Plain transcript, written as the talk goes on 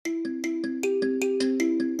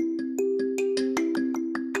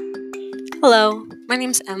Hello, my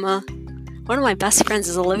name's Emma. One of my best friends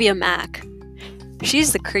is Olivia Mack.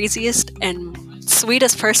 She's the craziest and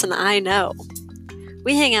sweetest person I know.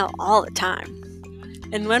 We hang out all the time.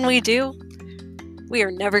 And when we do, we are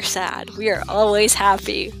never sad. We are always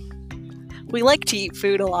happy. We like to eat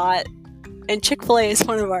food a lot, and Chick-fil-A is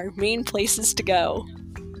one of our main places to go.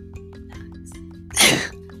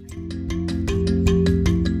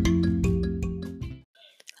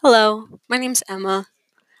 Hello, my name's Emma.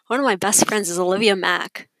 One of my best friends is Olivia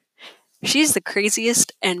Mack. She's the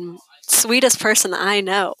craziest and sweetest person I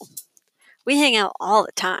know. We hang out all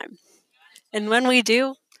the time. And when we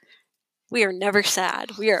do, we are never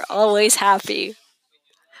sad. We are always happy.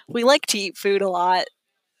 We like to eat food a lot,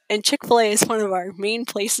 and Chick-fil-A is one of our main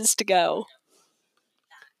places to go.